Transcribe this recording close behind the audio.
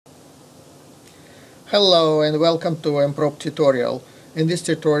Hello and welcome to MProbe tutorial. In this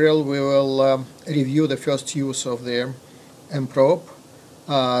tutorial we will review the first use of the MProbe.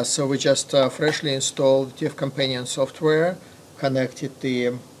 So we just freshly installed TFCompanion software, connected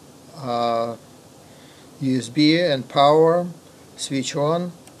the USB and power, switch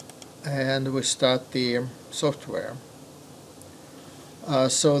on, and we start the software.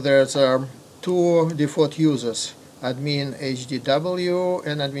 So there's two default users, admin HDW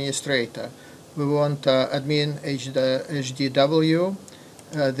and administrator. We want admin HDW.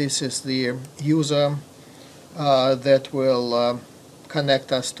 This is the user that will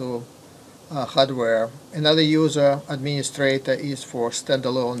connect us to hardware. Another user, administrator, is for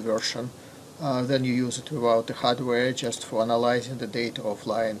standalone version. Then you use it without the hardware, just for analyzing the data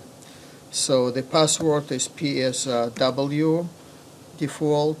offline. So the password is PSW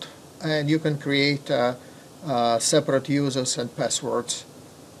default, and you can create separate users and passwords.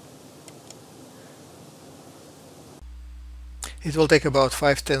 It will take about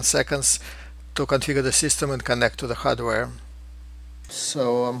 5-10 seconds to configure the system and connect to the hardware.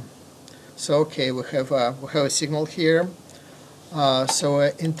 So okay, we have a signal here. So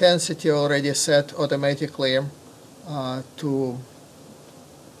intensity already set automatically to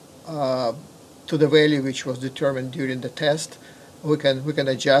the value which was determined during the test. We can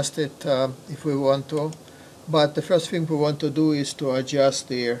adjust it if we want to, but the first thing we want to do is to adjust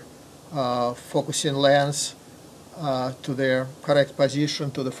the focusing lens to their correct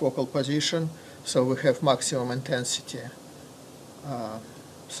position, to the focal position, so we have maximum intensity.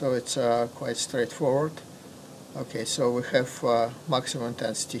 So it's quite straightforward. Okay, so we have maximum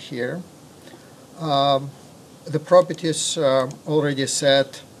intensity here. The properties are already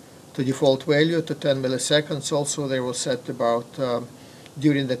set to default value to 10 milliseconds. Also, they were set about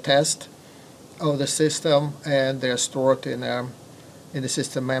during the test of the system, and they are stored in the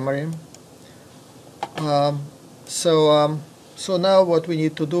system memory. So now what we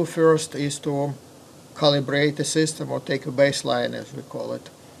need to do first is to calibrate the system, or take a baseline, as we call it.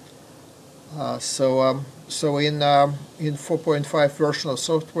 So in 4.5 version of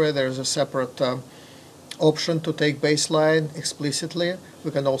software, there is a separate option to take baseline explicitly.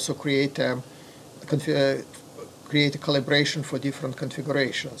 We can also create a calibration for different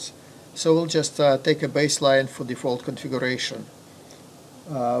configurations. So we'll just take a baseline for default configuration.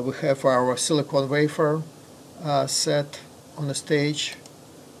 We have our silicon wafer set on the stage.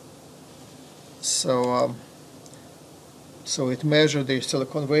 So it measured the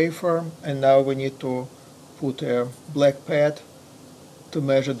silicon wafer, and now we need to put a black pad to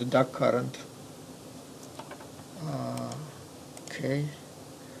measure the dark current. Okay,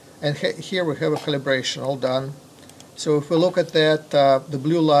 and here we have a calibration all done. So if we look at that, the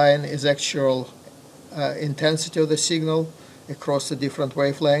blue line is actual intensity of the signal across the different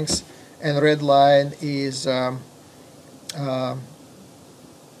wavelengths, and red line is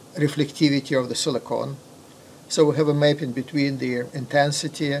reflectivity of the silicon. So we have a mapping between the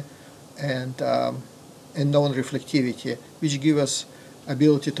intensity and known reflectivity, which gives us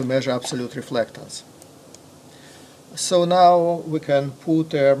ability to measure absolute reflectance. So now we can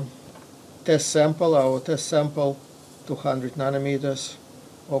put a test sample, our test sample, 200 nanometers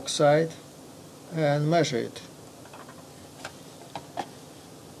oxide, and measure it.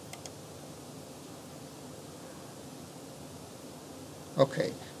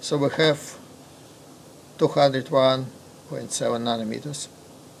 Okay, so we have 201.7 nanometers.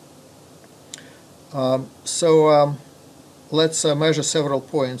 Let's measure several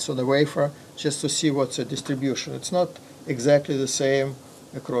points on the wafer just to see what's the distribution. It's not exactly the same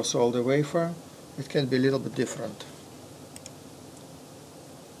across all the wafer. It can be a little bit different.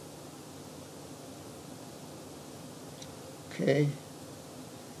 Okay,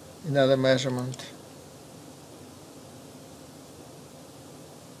 another measurement.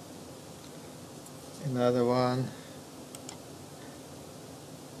 Another one.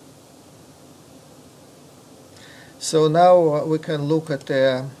 So now we can look at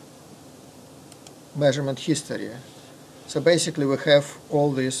the measurement history. So basically we have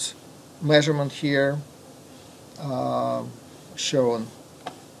all this measurement here shown.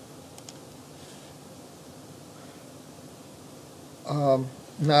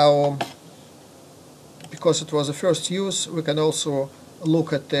 Now, because it was the first use, we can also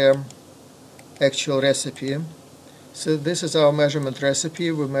look at the actual recipe. So this is our measurement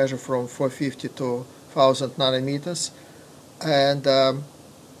recipe. We measure from 450 to 1000 nanometers, and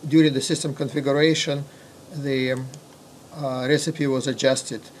during the system configuration the recipe was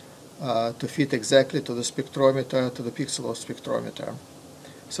adjusted to fit exactly to the spectrometer, to the pixel of spectrometer.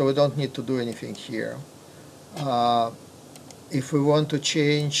 So we don't need to do anything here. If we want to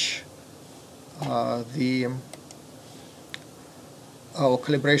change our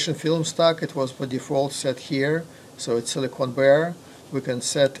calibration film stock. It was by default set here, so it's silicon bare. We can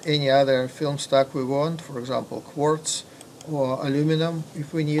set any other film stock we want, for example quartz or aluminum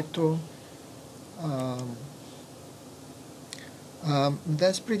if we need to.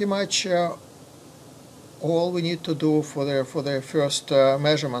 That's pretty much all we need to do for the first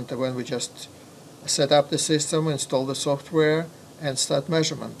measurement, when we just set up the system, install the software, and start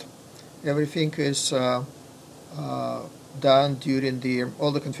measurement. Everything is done during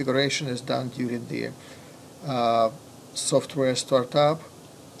all the configuration is done during the software startup,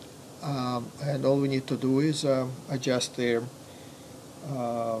 and all we need to do is adjust the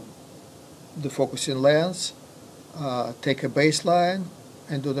focusing lens, take a baseline,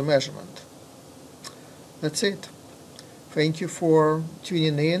 and do the measurement. That's it. Thank you for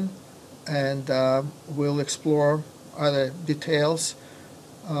tuning in, and we'll explore other details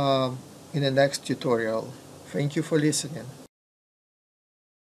in the next tutorial. Thank you for listening.